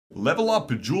Level up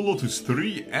Jewel Lotus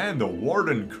 3 and the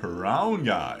Warden Crown,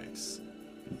 guys.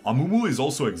 Amumu is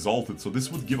also Exalted, so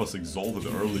this would give us Exalted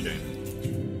early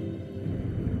game.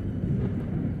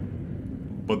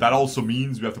 But that also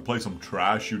means we have to play some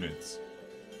trash units.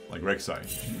 Like Xayah.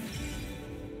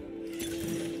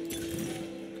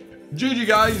 GG,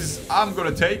 guys. I'm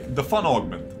gonna take the Fun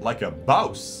Augment. Like a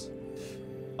boss.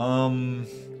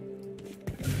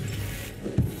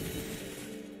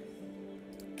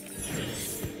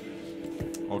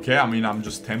 Okay, I mean, I'm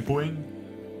just tempoing.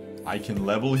 I can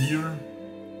level here.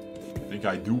 I think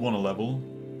I do want to level.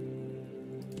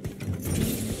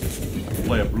 I can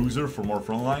play a Bruiser for more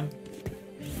frontline.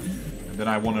 And then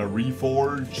I want to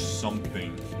reforge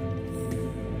something.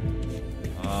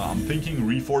 I'm thinking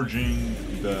reforging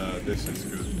this is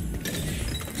good.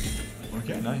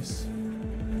 Okay, nice.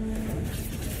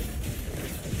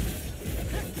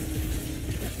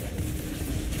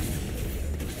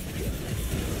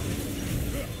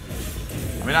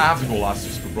 I mean, I have to go last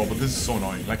whisper, bro, but this is so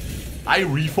annoying. Like, I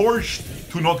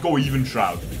reforged to not go Even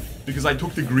Shroud. Because I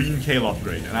took the green Kale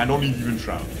upgrade, and I don't need Even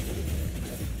Shroud.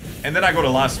 And then I got a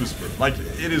last whisper. Like,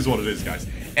 it is what it is, guys.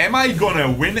 Am I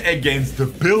gonna win against the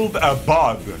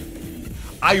Build-A-Bod?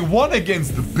 I won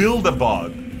against the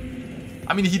Build-A-Bod.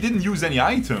 I mean, he didn't use any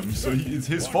items, so it's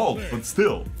his fault, but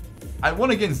still. I won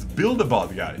against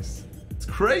Build-A-Bod, guys. It's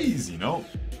crazy, no?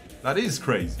 That is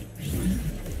crazy.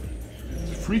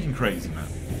 It's freaking crazy, man.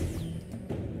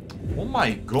 Oh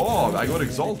my god, I got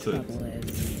Exalted.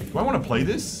 Do I want to play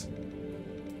this?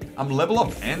 I'm level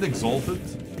up and Exalted.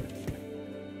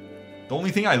 The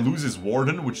only thing I lose is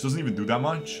Warden, which doesn't even do that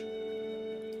much.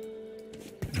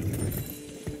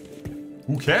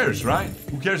 Who cares, right?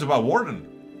 Who cares about Warden?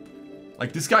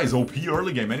 Like, this guy is OP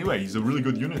early game anyway. He's a really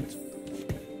good unit.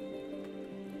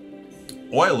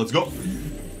 Oil, let's go.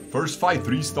 First fight,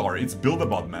 3-star. It's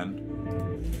Build-A-Bod, man.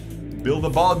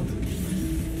 Build-A-Bod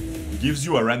gives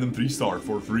you a random 3-star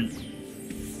for free.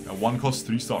 And one costs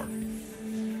 3-star.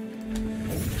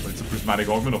 But it's a prismatic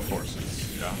augment, of course.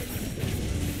 It's, yeah.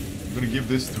 I'm gonna give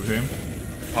this to him.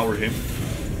 Power him.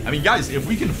 I mean, guys, if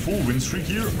we can full win streak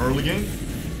here, early game,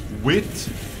 with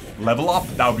level up,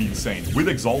 that would be insane. With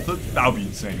Exalted, that would be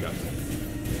insane, guys.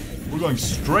 We're going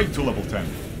straight to level 10.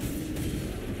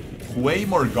 Hwei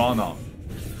Morgana.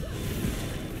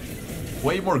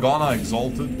 Hwei Morgana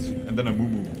Exalted, and then a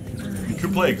Mumu. We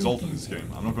could play Exalted in this game.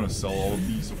 I'm not gonna sell all of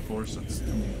these, of course. That's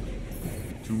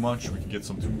too much. We can get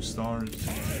some 2-stars.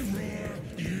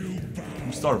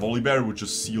 2-star Volibear would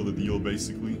just seal the deal,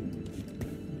 basically.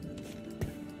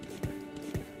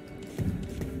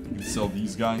 I can sell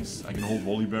these guys. I can hold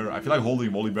Volibear. I feel like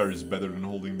holding Volibear is better than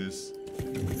holding this.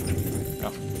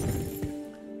 Yeah.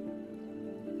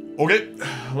 Okay,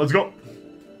 let's go.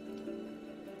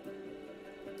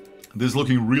 This is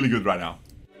looking really good right now.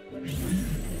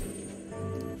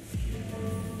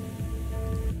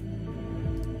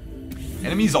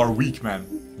 Enemies are weak, man.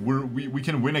 We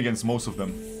can win against most of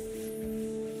them.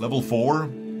 Level 4.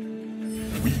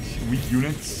 Weak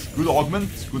units. Good augment.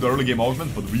 Good early game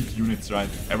augment, but weak units, right?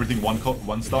 Everything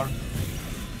 1-star.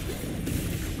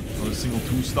 Not a single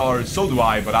 2-star. So do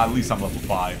I, but at least I'm level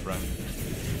 5, right?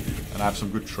 And I have some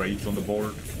good traits on the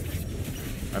board.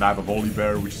 And I have a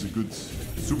Volibear, which is a good,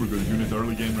 super good unit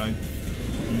early game, right?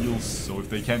 Heals, so if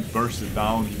they can't burst it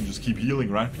down, he can just keep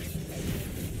healing, right?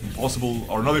 Impossible,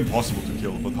 or not impossible to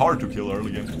kill, but hard to kill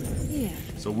early game. Yeah.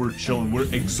 So we're chilling, we're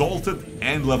Exalted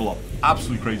and level up.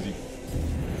 Absolutely crazy.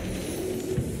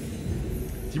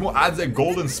 Timo adds a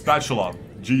golden spatula.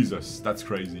 Jesus, that's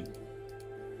crazy.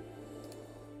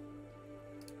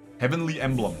 Heavenly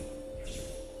Emblem.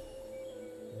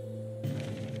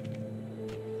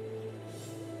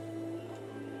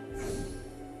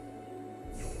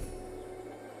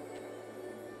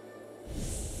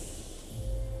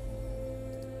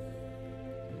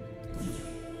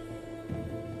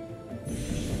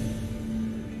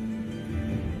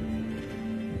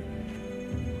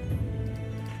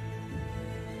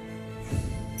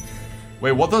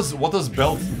 Wait, what is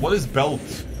belt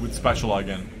with spatula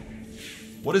again?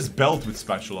 What is belt with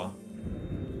spatula?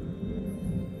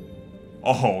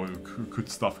 Oh, good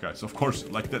stuff, guys. Of course,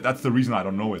 like that's the reason I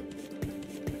don't know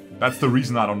it. That's the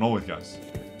reason I don't know it, guys.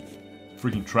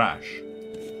 Freaking trash.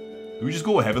 Do we just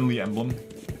go Heavenly Emblem?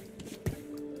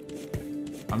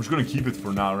 I'm just gonna keep it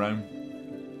for now, right?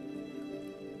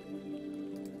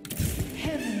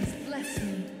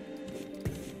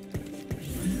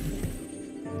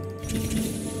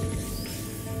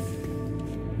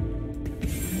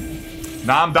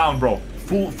 Nah, I'm down, bro.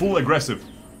 Full aggressive.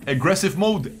 Aggressive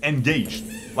mode, engaged.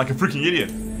 Like a freaking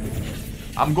idiot.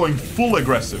 I'm going full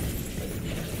aggressive.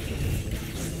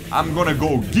 I'm gonna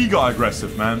go giga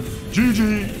aggressive, man.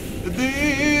 GG.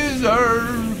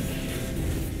 Deserve.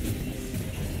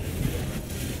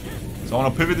 So I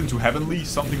want to pivot into Heavenly.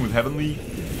 Something with Heavenly.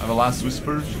 I have a Last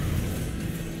Whisper.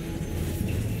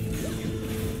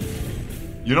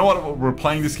 You know what we're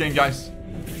playing this game, guys?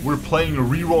 We're playing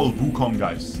reroll Wukong,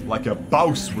 guys. Like a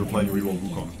bouse, we're playing reroll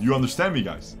Wukong. You understand me,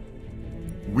 guys?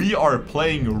 We are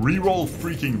playing reroll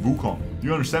freaking Wukong.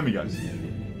 You understand me, guys?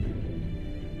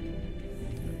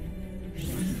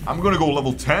 I'm gonna go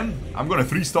level 10. I'm gonna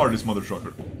 3-star this mother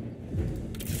trucker.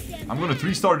 I'm gonna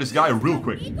 3-star this guy real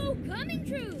quick.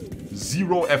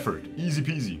 0 effort. Easy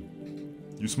peasy.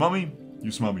 You smell me?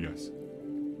 You smell me, guys.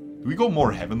 Do we go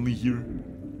more Heavenly here?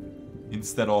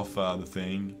 Instead of the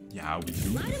thing? Yeah, we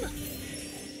do.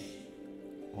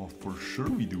 Oh, for sure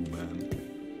we do, man.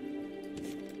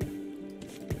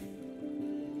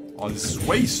 Oh, this is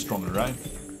way stronger, right?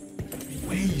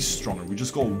 Way stronger. We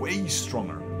just go way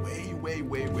stronger.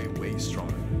 Way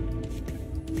stronger.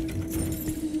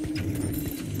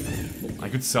 I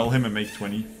could sell him and make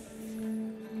 20.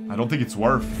 I don't think it's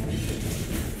worth.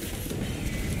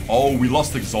 Oh, we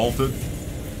lost Exalted.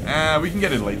 We can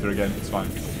get it later again. It's fine.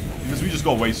 Because we just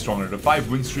go way stronger. The 5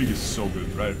 win streak is so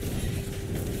good, right?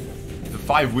 The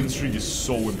 5 win streak is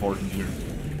so important here.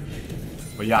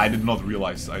 But yeah, I did not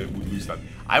realize I would lose that.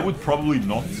 I would probably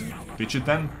not pitch it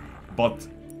then, but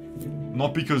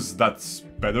not because that's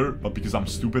better, but because I'm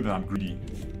stupid and I'm greedy.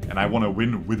 And I want to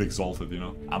win with Exalted, you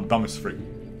know? I'm dumb as frick.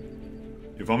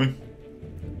 You feel me?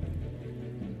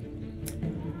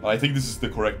 But I think this is the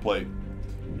correct play.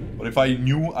 But if I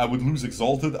knew I would lose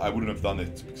Exalted, I wouldn't have done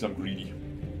it, because I'm greedy.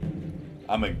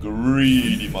 I'm a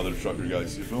greedy mother trucker,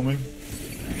 guys. You feel me?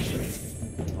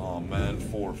 Oh man,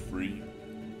 4-free.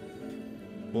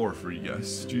 4-free,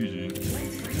 guys. GG.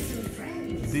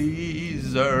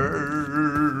 Deserve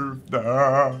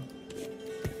that.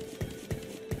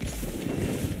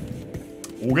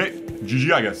 Okay,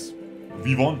 GG, I guess.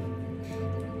 We won.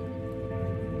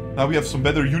 Now we have some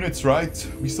better units, right?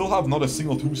 We still have not a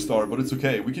single 2-star, but it's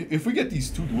okay. We can, if we get these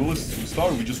 2 duelists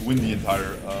 2-star, we just win the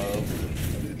entire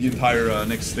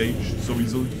next stage so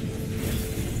easily.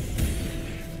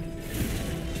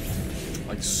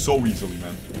 Like so easily,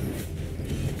 man.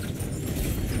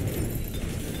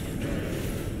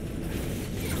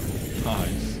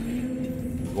 Nice.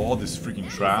 God, this freaking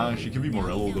trash. It can be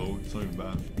Morello though. It's not even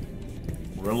bad.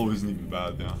 Morello isn't even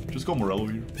bad. Yeah, just go Morello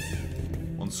here.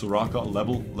 On Soraka,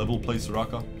 level play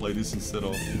Soraka. Play this instead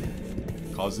of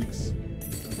Kha'Zix.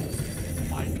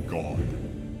 My God.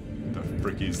 The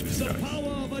frick is this guy?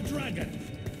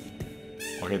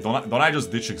 Okay, don't I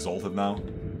just ditch Exalted now?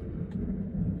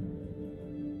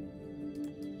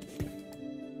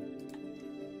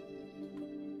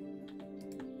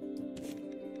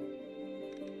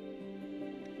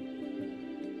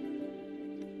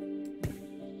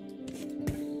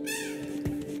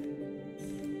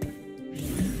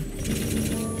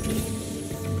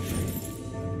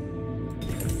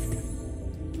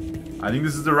 I think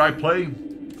this is the right play.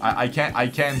 I can't,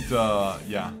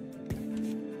 yeah.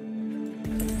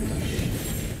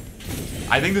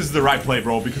 I think this is the right play,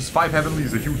 bro, because 5 Heavenly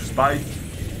is a huge spike.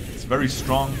 It's very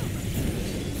strong.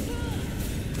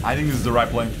 I think this is the right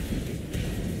play.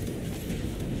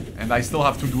 And I still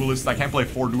have 2 duelists. I can't play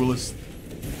 4 duelists.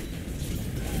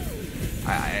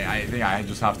 I think I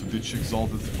just have to ditch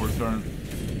Exalted for a turn.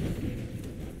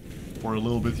 For a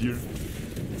little bit here.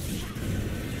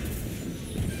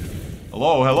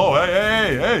 Hello, hello,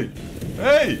 hey.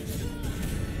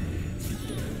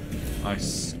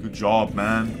 Nice, good job,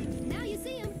 man. Now you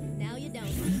see him, now you don't.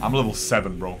 I'm level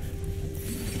 7, bro.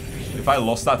 If I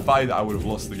lost that fight, I would have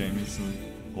lost the game instantly.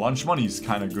 Lunch money is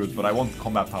kind of good, but I want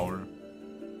combat power.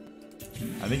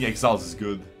 I think Exiles is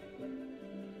good.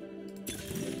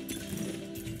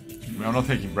 I mean, I'm not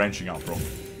taking branching out, bro.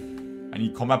 I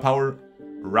need combat power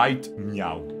right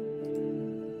meow.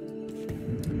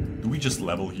 Do we just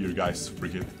level here, guys?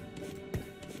 Frick it.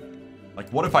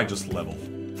 Like, what if I just level?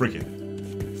 Frick it.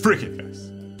 Frick it, guys.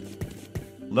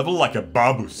 Level like a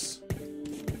baboose.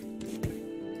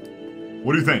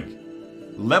 What do you think?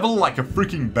 Level like a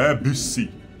freaking baboose.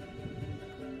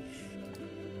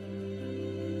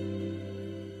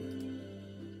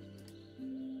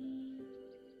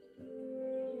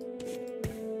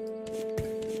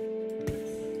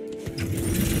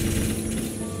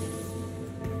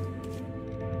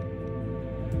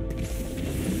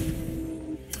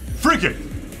 Frick it!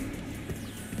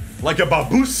 Like a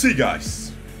babusi,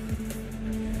 guys.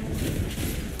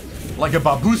 Like a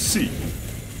babusi.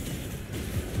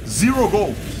 0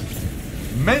 gold.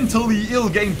 Mentally ill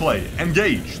gameplay.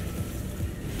 Engaged.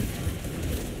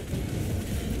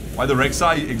 Why the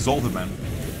Rek'Sai exalted, man?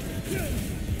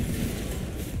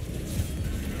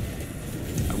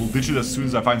 I will ditch it as soon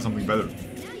as I find something better. Now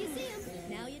you see him,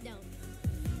 now you don't.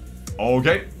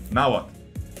 Okay, now what?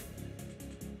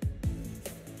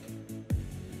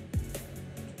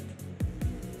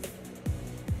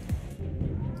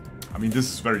 I mean,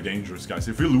 this is very dangerous, guys.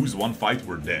 If we lose one fight,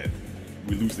 we're dead.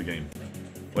 We lose the game.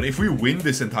 But if we win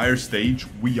this entire stage,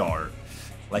 we are...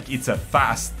 Like, it's a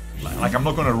fast... Like, I'm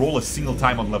not gonna roll a single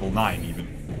time on level 9, even.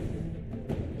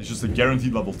 It's just a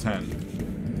guaranteed level 10.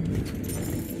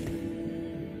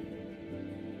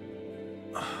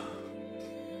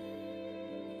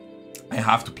 I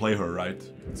have to play her, right?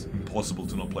 It's impossible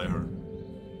to not play her.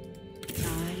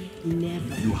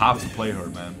 You have to play her,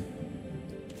 man.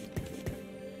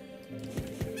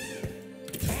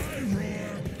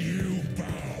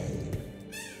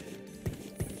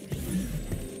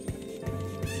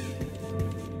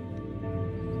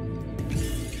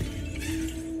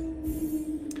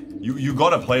 You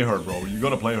gotta play her, bro. You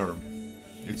gotta play her.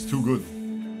 It's too good.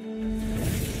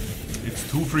 It's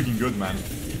too freaking good, man.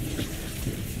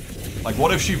 Like,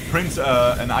 what if she prints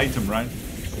an item, right?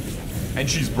 And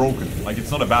she's broken. Like, it's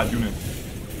not a bad unit.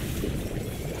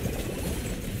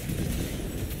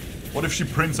 What if she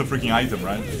prints a freaking item,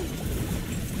 right?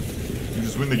 You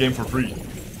just win the game for free.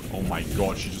 Oh my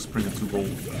god, she just printed 2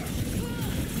 gold.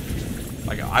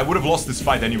 Like, I would have lost this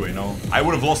fight anyway, no? I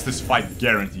would have lost this fight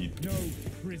guaranteed.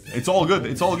 It's all good,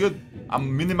 it's all good.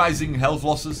 I'm minimizing health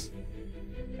losses.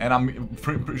 And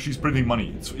she's printing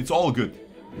money. It's all good.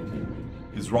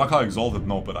 Is Raka exalted?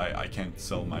 No, but I can't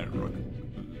sell my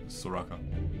Soraka.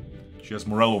 She has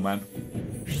Morello, man.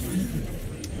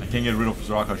 I can't get rid of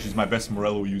Soraka. She's my best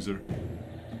Morello user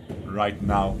right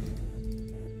now.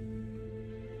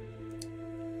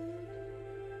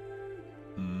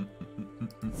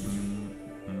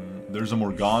 There's a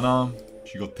Morgana.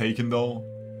 She got taken though.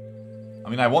 I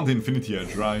mean, I want the Infinity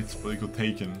Edge, right? But it got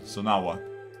taken. So now what?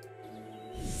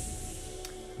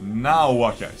 Now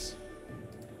what, guys?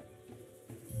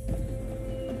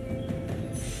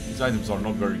 These items are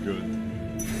not very good.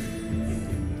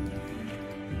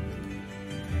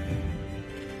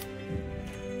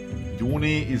 Yone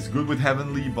is good with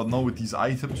Heavenly, but not with these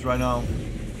items right now.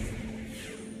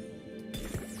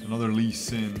 Another Lee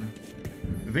Sin.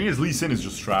 The thing is, Lee Sin is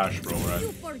just trash, bro, right?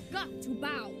 You forgot to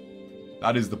bow.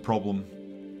 That is the problem.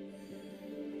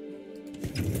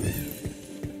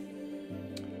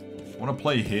 I want to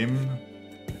play him,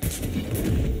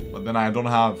 but then I don't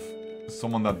have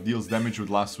someone that deals damage with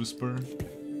Last Whisper.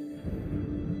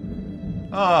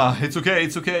 Ah, it's okay,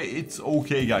 it's okay, it's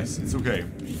okay, guys, it's okay.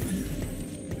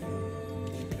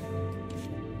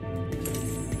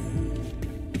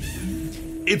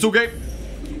 It's okay.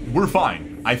 We're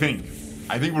fine, I think.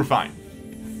 I think we're fine.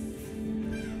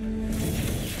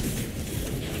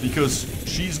 Because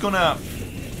she's gonna...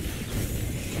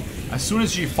 As soon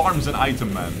as she farms an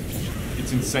item, man,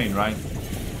 it's insane, right?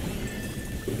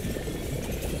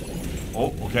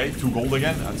 Oh, okay, 2 gold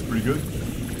again. That's pretty good.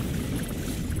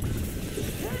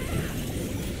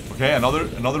 Okay,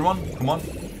 another one. Come on.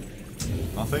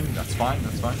 Nothing. That's fine.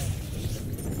 That's fine.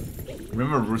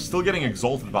 Remember, we're still getting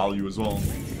exalted value as well.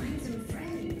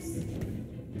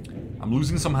 I'm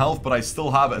losing some health, but I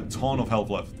still have a ton of health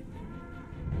left.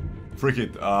 Frick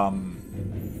it.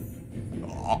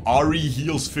 Ari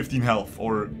heals 15 health,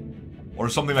 or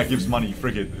something that gives money.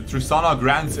 Frick it. Tristana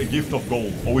grants a gift of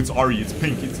gold. Oh, it's Ari. It's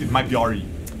pink. It might be Ari.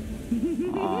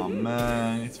 Oh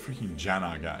man, it's freaking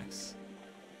Janna, guys.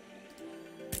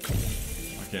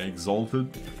 Okay, exalted.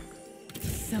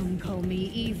 Some call me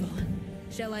evil.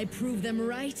 Shall I prove them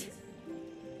right?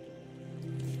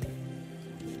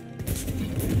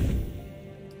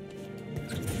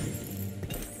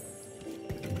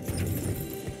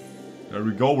 There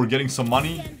we go. We're getting some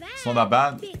money. It's not that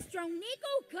bad. Big strong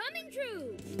Nico coming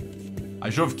true. I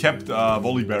should have kept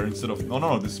Volibear instead of...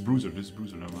 No, this is Bruiser. This is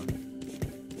Bruiser. Never mind.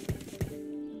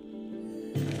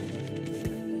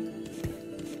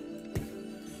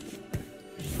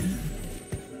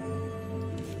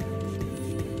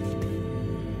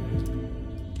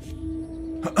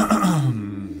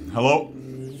 Hello?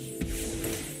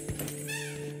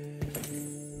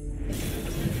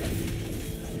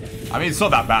 I mean, it's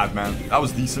not that bad, man. That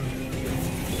was decent.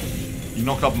 He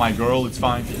knocked up my girl, it's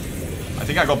fine. I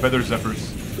think I got better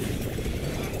Zephyrs.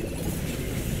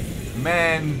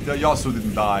 Man, the Yasuo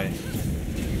didn't die.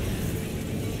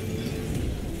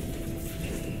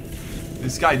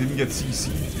 This guy didn't get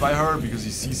CC'd by her because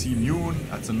he's CC immune.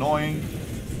 That's annoying.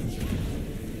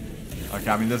 Okay,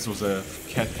 I mean, this was a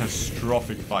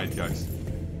catastrophic fight, guys.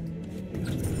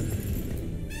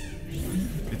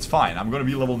 It's fine. I'm gonna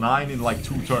be level 9 in like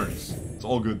 2 turns. It's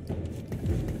all good.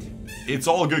 It's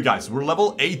all good, guys. We're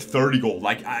level 830 gold.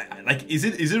 Like, is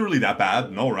it really that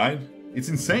bad? No, right? It's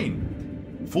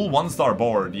insane. Full 1-star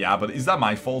board. Yeah, but is that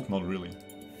my fault? Not really.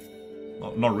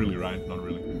 Not really, right? Not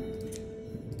really.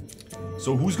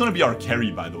 So who's gonna be our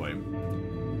carry, by the way?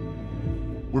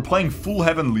 We're playing full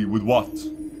heavenly with what?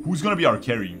 Who's gonna be our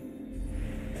carry?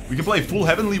 We can play full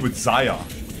heavenly with Xayah.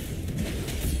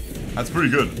 That's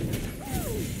pretty good.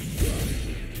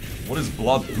 What is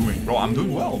blood doing? Bro, I'm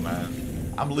doing well,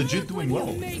 man. I'm legit doing well.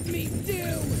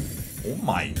 Oh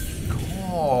my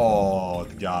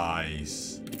god,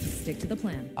 guys. Stick to the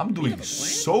plan. I'm doing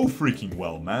so freaking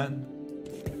well, man.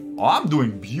 Oh, I'm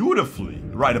doing beautifully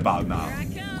right about now.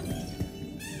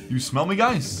 You smell me,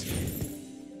 guys?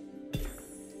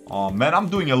 Oh man, I'm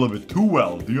doing a little bit too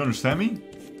well. Do you understand me?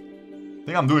 I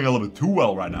think I'm doing a little bit too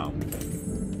well right now.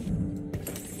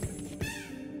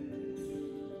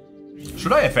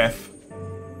 Should I FF?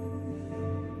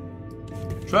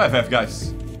 Should I FF,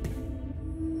 guys?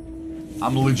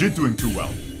 I'm legit doing too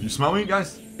well. You smell me,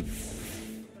 guys?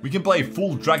 We can play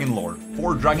full Dragonlord.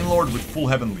 4 Dragonlord with full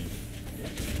Heavenly.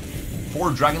 4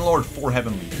 Dragonlord, 4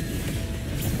 Heavenly.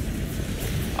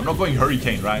 I'm not going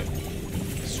Hurricane, right?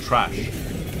 It's trash.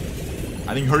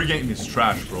 I think Hurricane is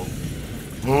trash, bro.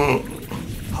 Ugh.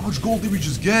 How much gold did we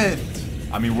just get?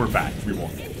 I mean, we're back. We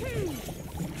won.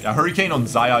 Yeah, Hurricane on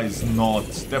Xayah is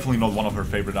definitely not one of her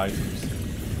favorite items.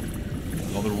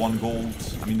 Another 1 gold.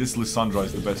 I mean, this Lissandra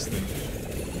is the best thing.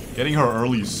 Getting her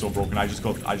early is so broken. I just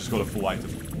got a full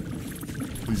item.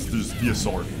 Please just be a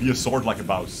sword. Be a sword like a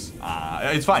bouse.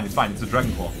 It's fine. It's fine. It's a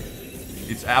Dragon Claw.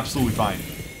 It's absolutely fine.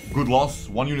 Good loss.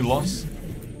 1 unit loss.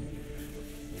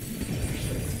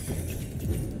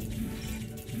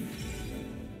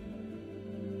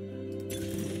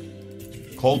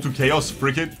 Call to Chaos,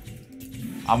 frick it.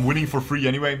 I'm winning for free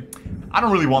anyway. I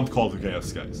don't really want Call to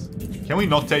Chaos, guys. Can we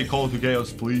not take Call to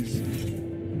Chaos, please?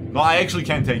 No, I actually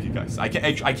can't take it, guys. I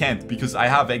can't because I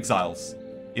have exiles.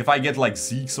 If I get like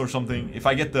Zeeks or something, if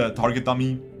I get the target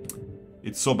dummy,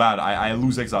 it's so bad. I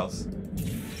lose exiles.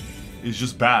 It's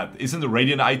just bad. Isn't the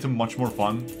Radiant item much more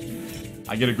fun?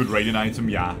 I get a good Radiant item,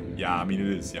 yeah. Yeah, I mean it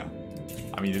is, yeah.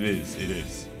 I mean it is.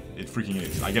 It freaking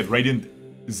is. I get Radiant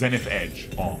Zenith Edge.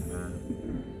 Oh, man.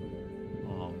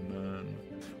 Oh, man.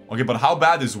 Okay, but how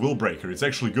bad is Willbreaker? It's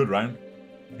actually good, right?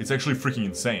 It's actually freaking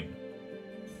insane.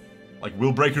 Like,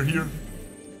 Willbreaker here?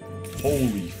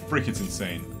 Holy frick, it's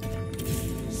insane.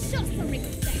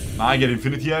 Now I get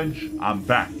Infinity Edge. I'm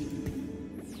back.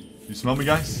 You smell me,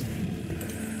 guys?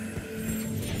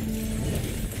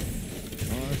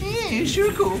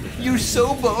 Shurkou, you're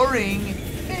so boring.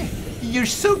 You're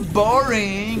so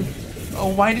boring. Oh,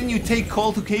 why didn't you take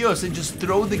Call to Chaos and just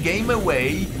throw the game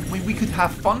away? I mean, we could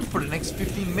have fun for the next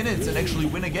 15 minutes and actually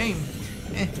win a game.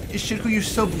 Shurkou, you're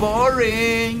so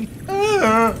boring.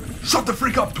 Shut the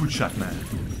freak up, Twitch chat, man.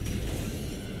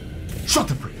 Shut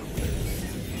the freak up.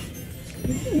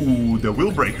 Ooh, the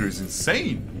Willbreaker is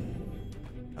insane.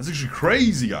 That's actually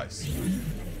crazy, guys.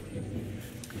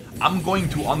 I'm going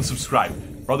to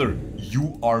unsubscribe. Brother,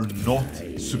 you are not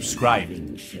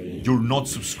subscribed. You're not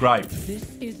subscribed.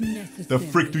 This is necessary. The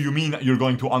frick do you mean you're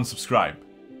going to unsubscribe?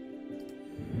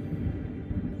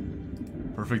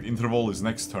 Perfect interval is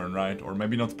next turn, right? Or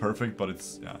maybe not perfect, but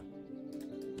it's, yeah.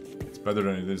 It's better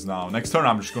than it is now. Next turn,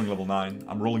 I'm just going level 9.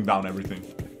 I'm rolling down everything.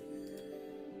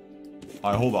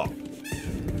 Alright, hold up.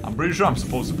 I'm pretty sure I'm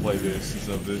supposed to play this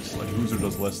instead of this. Like, Bruiser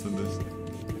does less than this.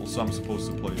 Also, I'm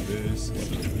supposed to play this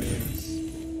instead of this.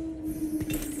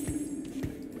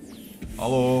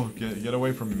 Hello, get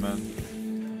away from me, man.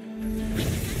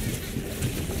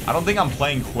 I don't think I'm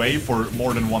playing Hwei for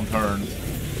more than 1 turn.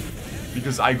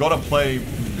 Because I gotta play...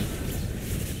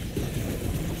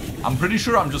 I'm pretty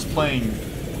sure I'm just playing...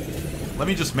 Let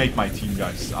me just make my team,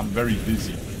 guys. I'm very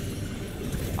busy.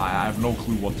 I have no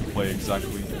clue what to play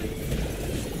exactly.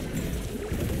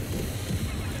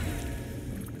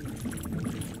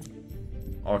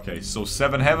 Okay, so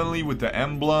 7 Heavenly with the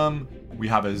emblem. We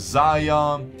have a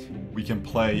Xayah. We can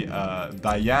play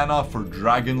Diana for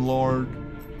Dragonlord.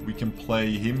 We can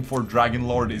play him for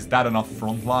Dragonlord. Is that enough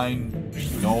frontline?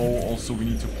 No. Also, we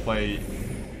need to play...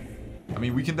 I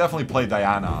mean, we can definitely play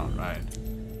Diana, right?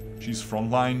 She's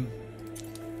frontline.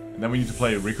 And then we need to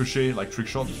play Ricochet, like trick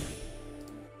shot.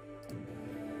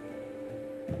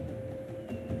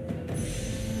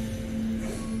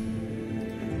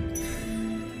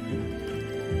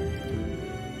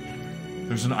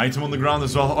 There's an item on the ground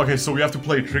as well. Okay, so we have to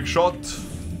play trick shot.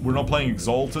 We're not playing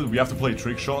Exalted. We have to play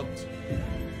trick shot.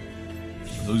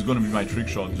 So who's gonna be my trick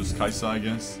shot? Just Xayah, I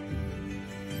guess.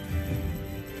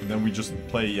 And then we just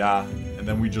play, yeah, And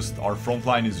then we just, our front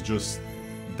line is just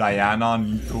Diana,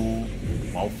 Nico,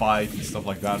 Malphite, and stuff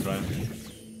like that, right?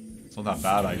 It's not that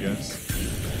bad, I guess.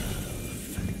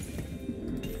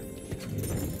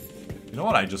 You know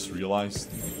what I just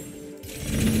realized?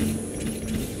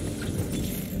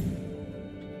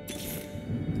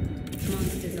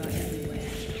 Monsters are everywhere.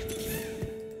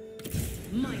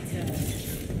 My turn.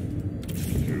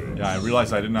 Yeah, I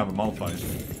realized I didn't have a Malphite.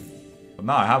 But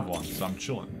now I have one, so I'm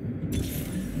chilling.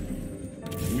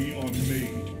 We are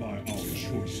made by our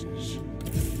choices.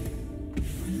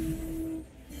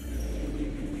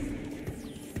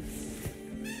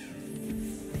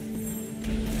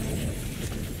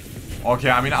 Okay,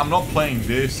 I mean, I'm not playing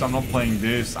this, I'm not playing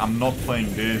this, I'm not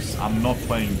playing this, I'm not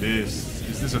playing this.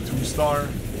 Is this a 2-star?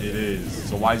 It is.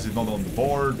 So why is it not on the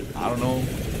board? I don't know.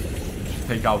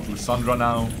 Take out Lissandra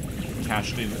now.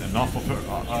 Cashed in enough of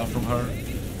her, from her.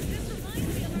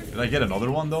 Did I get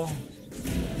another one, though?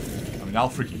 I mean, I'll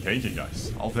freaking take it,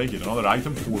 guys. I'll take it. Another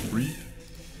item for free.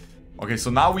 Okay, so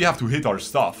now we have to hit our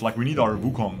stuff. Like, we need our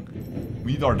Wukong.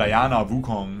 We need our Diana,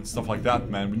 Wukong, stuff like that,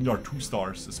 man. We need our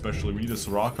 2-stars, especially. We need a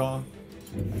Soraka.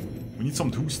 We need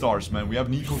some 2-stars, man. We have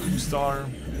Nico 2-star.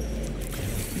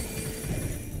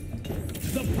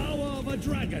 The power of a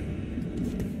dragon.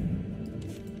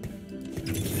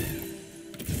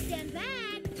 Stand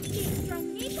back. It's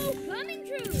from Nico coming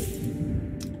true.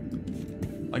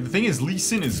 Like, the thing is, Lee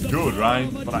Sin is good, right?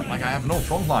 But, I have no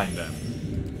frontline then.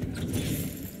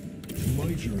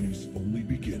 My journey's only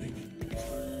beginning.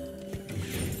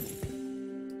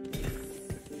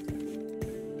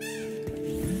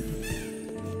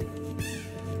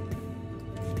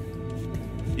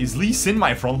 Is Lee Sin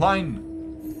my frontline?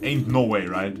 Ain't no way,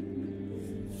 right?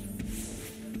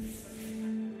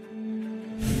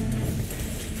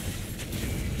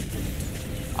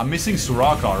 I'm missing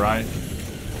Soraka, right?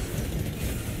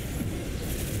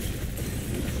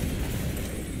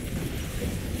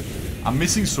 I'm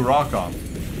missing Soraka.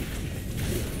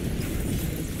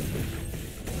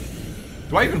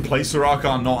 Do I even play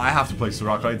Soraka? No, I have to play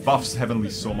Soraka. It buffs Heavenly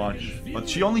so much. But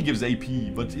she only gives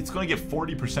AP, but it's gonna get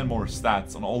 40% more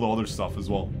stats on all the other stuff as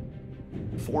well.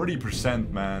 40%,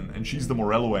 man. And she's the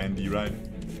Morello Andy, right?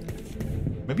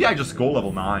 Maybe I just go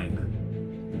level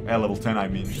 9. Level 10, I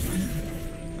mean.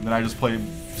 And then I just play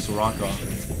Soraka.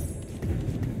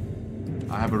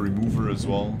 I have a remover as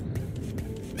well.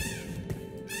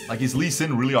 Like, is Lee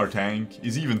Sin really our tank?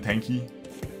 Is he even tanky?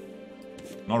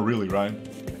 Not really, right?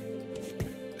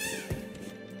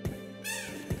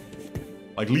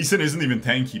 Like, Lee Sin isn't even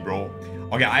tanky, bro.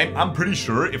 Okay, I'm pretty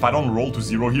sure if I don't roll to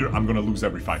 0 here, I'm gonna lose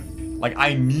every fight. Like,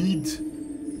 I need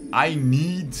a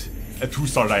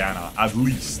 2-star Diana, at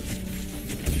least.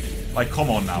 Like, come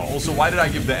on now. Also, why did I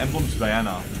give the emblem to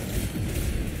Diana?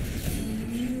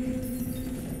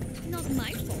 Not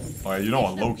my fault. Oh, yeah, you know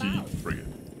what, low-key, bring it.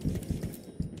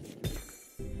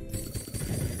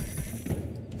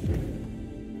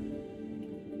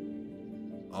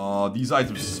 These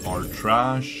items are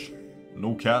trash.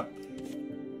 No cap.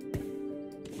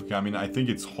 Okay, I mean, I think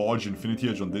it's Hodge Infinity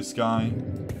Edge on this guy.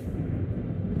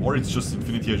 Or it's just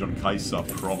Infinity Edge on Kaisa,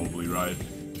 probably, right?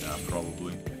 Yeah,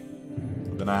 probably.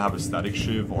 But then I have a Static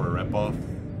Shiv or a Rep Buff.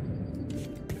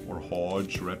 Or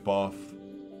Hodge, Rep Buff.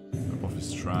 Rep Buff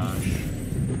is trash.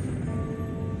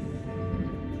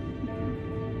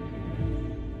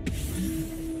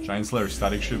 Giant Slayer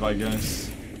Static Shiv, I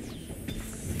guess.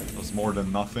 Does more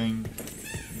than nothing.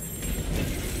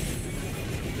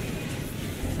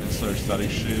 Giant Slayer Static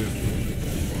Shiv.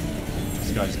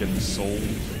 This guy's getting sold.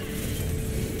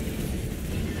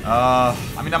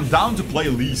 I mean, I'm down to play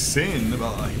Lee Sin,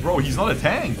 but, bro, he's not a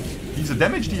tank. He's a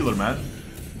damage dealer, man.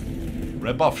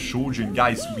 Red buff Shojin.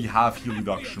 Guys, we have heal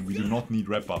reduction. We do not need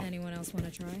red buff. Anyone else want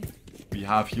to try? We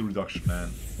have heal reduction,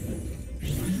 man.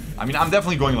 I mean, I'm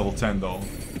definitely going level 10, though.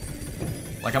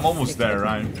 Like, I'm almost there,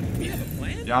 right?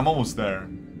 Yeah, I'm almost there.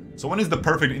 So when is the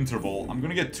perfect interval? I'm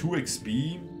gonna get 2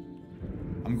 XP.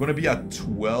 I'm gonna be at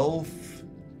 12...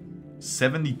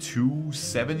 72,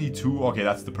 72. Okay,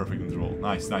 that's the perfect interval.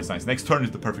 Nice, nice, nice. Next turn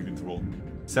is the perfect interval.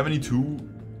 72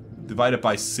 divided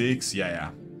by 6.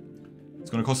 Yeah. It's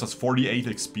gonna cost us 48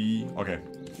 XP. Okay.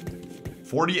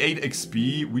 48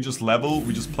 XP. We just level.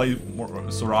 We just play more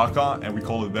Soraka and we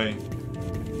call it a day.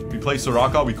 We play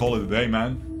Soraka, we call it a day,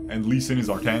 man. And Lee Sin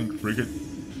is our tank. Frick it.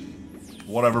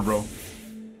 Whatever, bro.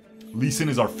 Lee Sin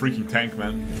is our freaking tank,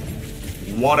 man.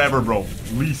 Whatever, bro.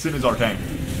 Lee Sin is our tank.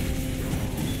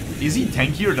 Is he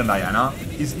tankier than Diana?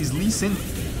 Is Lee Sin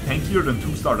tankier than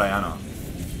 2-star Diana?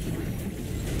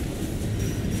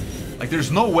 Like,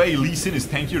 there's no way Lee Sin is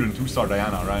tankier than 2-star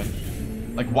Diana, right?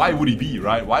 Like, why would he be,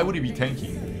 right? Why would he be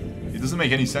tanky? It doesn't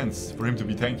make any sense for him to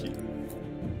be tanky.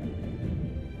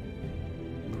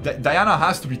 Diana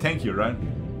has to be tankier, right?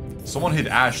 Someone hit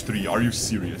Ashe 3. Are you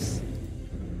serious?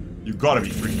 You gotta be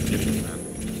freaking kidding me,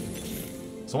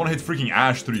 man. Someone hit freaking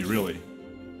Ashe 3, really?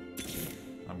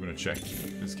 I'm gonna check.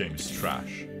 This game is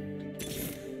trash.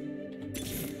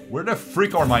 Where the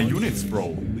frick are my units,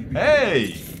 bro?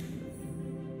 Hey!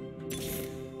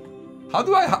 How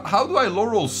do I low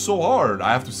roll so hard?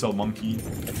 I have to sell monkey.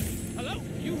 Hello?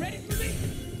 You ready for me?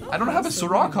 I don't have a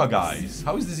Soraka, guys.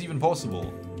 How is this even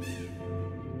possible?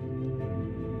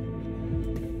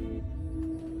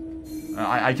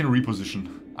 I can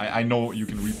reposition. I know you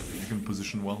can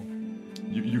position well.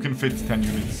 You can fit 10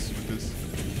 units with this.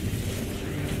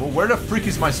 But where the frick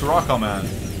is my Soraka, man?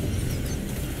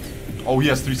 Oh, he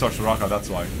has 3-star Soraka, that's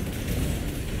why.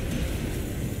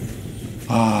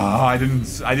 I didn't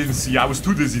see. I was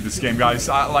too dizzy this game, guys.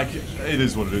 Like, it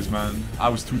is what it is, man. I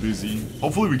was too dizzy.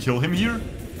 Hopefully we kill him here,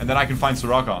 and then I can find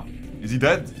Soraka. Is he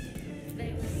dead?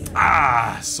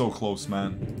 Ah, so close,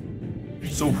 man.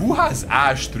 So who has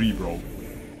Ashe 3, bro?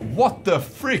 What the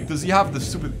frick? Does he have the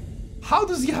stupid... How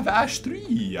does he have Ashe 3?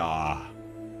 Yeah.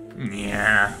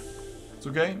 It's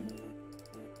okay.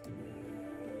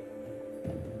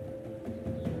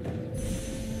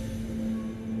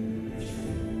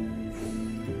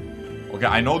 Okay,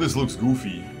 I know this looks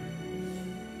goofy.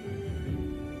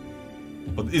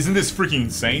 But isn't this freaking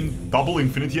insane? Double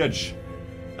Infinity Edge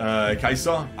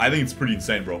Xayah? I think it's pretty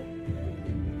insane, bro.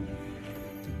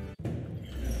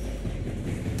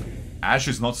 Ashe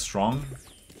is not strong.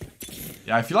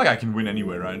 Yeah, I feel like I can win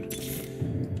anyway, right?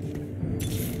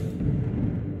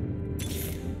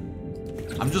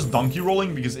 I'm just donkey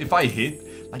rolling because if I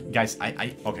hit... Like, guys,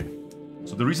 okay.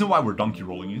 So the reason why we're donkey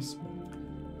rolling is...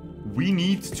 We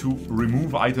need to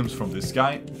remove items from this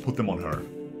guy, put them on her.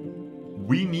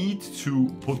 We need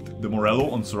to put the Morello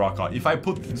on Soraka. If I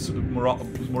put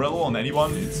Morello on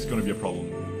anyone, it's gonna be a problem.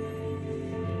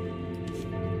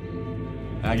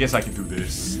 And I guess I can do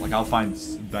this. Like, I'll find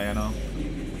Diana.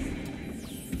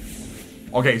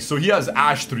 Okay, so he has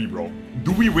Ashe 3, bro.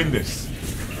 Do we win this?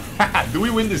 Do we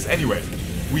win this anyway?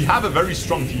 We have a very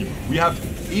strong team. We have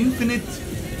infinite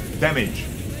damage.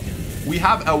 We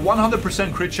have a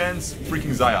 100% crit chance.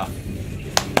 Freaking Xayah.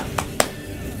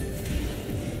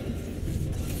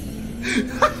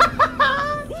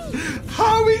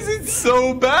 How is it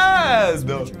so bad?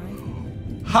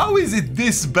 How is it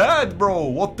this bad, bro?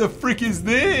 What the frick is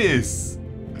this?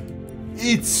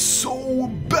 It's so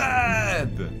bad.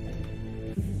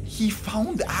 He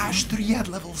found Ashe 3 at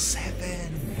level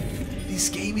 7. This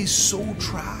game is so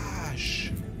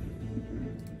trash.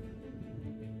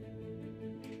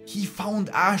 He found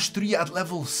Ashe 3 at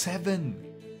level 7.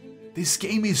 This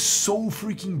game is so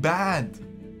freaking bad.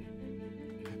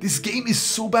 This game is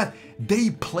so bad.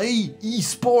 They play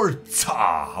esports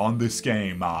on this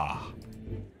game.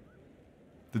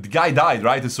 The guy died,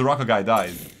 right? The Soraka guy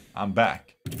died. I'm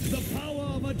back. The power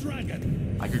of a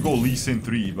dragon. I could go Lee Sin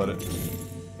 3, but...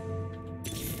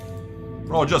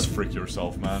 Bro, just frick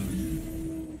yourself,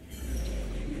 man.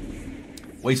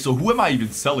 Wait, so who am I even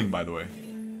selling, by the way?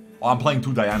 Oh, I'm playing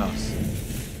 2 Dianas.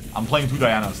 I'm playing 2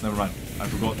 Dianas, never mind. I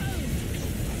forgot.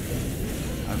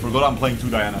 I forgot I'm playing 2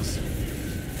 Dianas.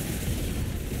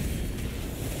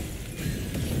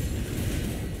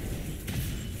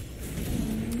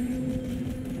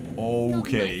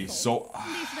 Okay, so...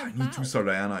 I need 2-star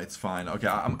Diana, it's fine. Okay,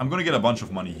 I'm gonna get a bunch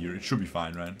of money here. It should be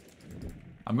fine, right?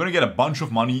 I'm gonna get a bunch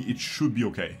of money. It should be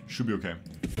okay. It should be okay.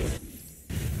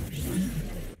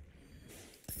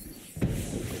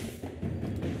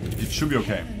 It should be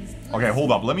okay. Okay,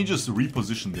 hold up. Let me just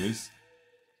reposition this.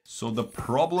 So the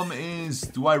problem is,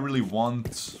 do I really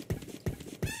want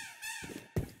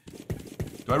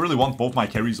both my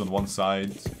carries on one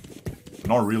side?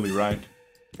 Not really, right?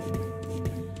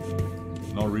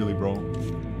 Not really, bro.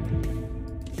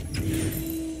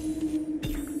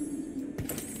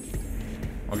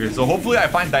 Okay, so hopefully I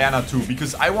find Diana too,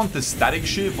 because I want the static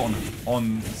shift on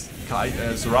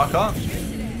Soraka.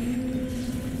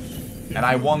 And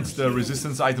I want the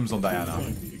resistance items on Diana.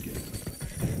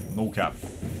 No cap.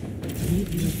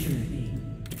 Live your journey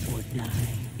or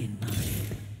die in mine.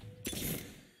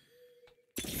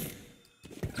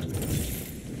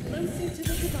 Closer to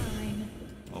the divine.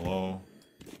 Hello?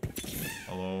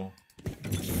 Hello?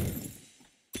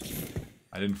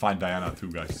 I didn't find Diana too,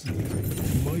 guys.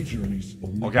 My journey's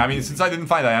only... Okay, I mean, since I didn't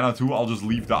find Diana too, I'll just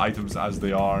leave the items as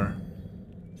they are.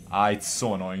 It's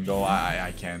so annoying though,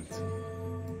 I can't.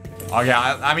 Okay,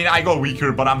 I mean, I got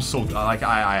weaker, but I'm so... Like,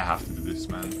 I have to do this,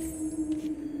 man.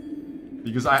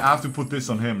 Because I have to put this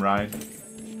on him, right?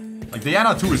 Like,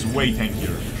 Diana 2 is way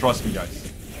tankier. Trust me,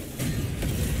 guys.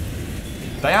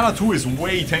 Diana 2 is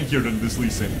way tankier than this Lee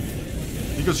Sin.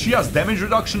 Because she has damage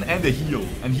reduction and a heal,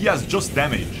 and he has just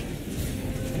damage.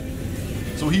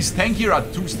 So he's tankier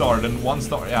at 2-star than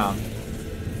 1-star, yeah.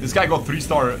 This guy got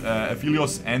 3-star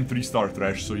Aphelios and 3-star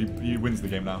Thresh, so he wins the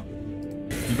game now.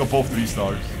 He got both 3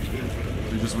 stars.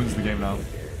 So he just wins the game now.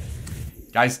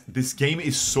 Guys, this game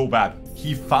is so bad.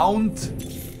 He found...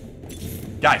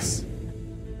 Guys.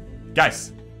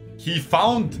 He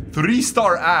found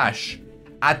 3-star Ashe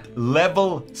at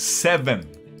level 7.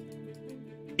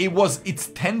 It's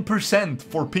 10%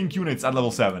 for pink units at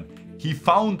level 7. He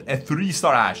found a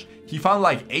 3-star Ashe. He found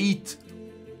like 8.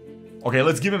 Okay,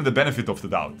 let's give him the benefit of the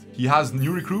doubt. He has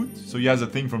new recruit, so he has a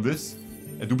thing from this.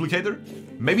 A duplicator.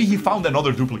 Maybe he found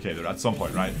another duplicator at some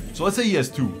point, right? So let's say he has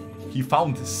 2. He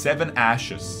found 7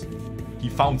 Ashes. He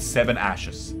found 7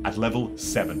 Ashes at level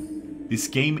 7. This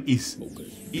game is...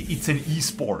 It's an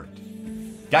esport.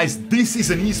 Guys, this is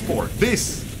an esport.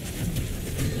 This.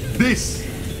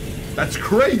 That's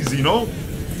crazy, you know?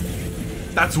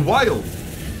 That's wild.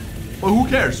 But who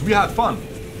cares? We had fun.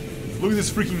 Look at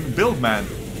this freaking build, man.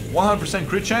 100%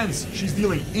 crit chance. She's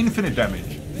dealing infinite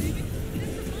damage.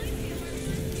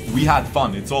 We had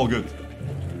fun. It's all good.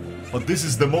 But this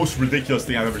is the most ridiculous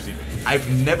thing I've ever seen. I've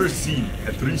never seen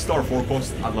a 3-star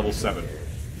forecost at level 7.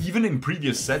 Even in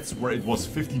previous sets where it was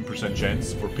 15%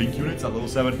 chance for pink units at level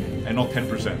 7 and not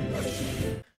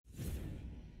 10%.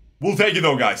 We'll take it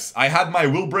though, guys. I had my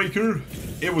will breaker.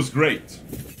 It was great.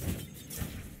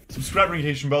 Subscribe, ring the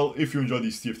notification bell if you enjoy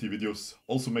these TFT videos.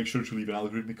 Also make sure to leave an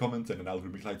algorithmic comment and an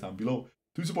algorithmic like down below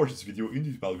to support this video in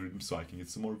the YouTube algorithm so I can get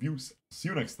some more views. See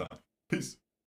you next time. Peace.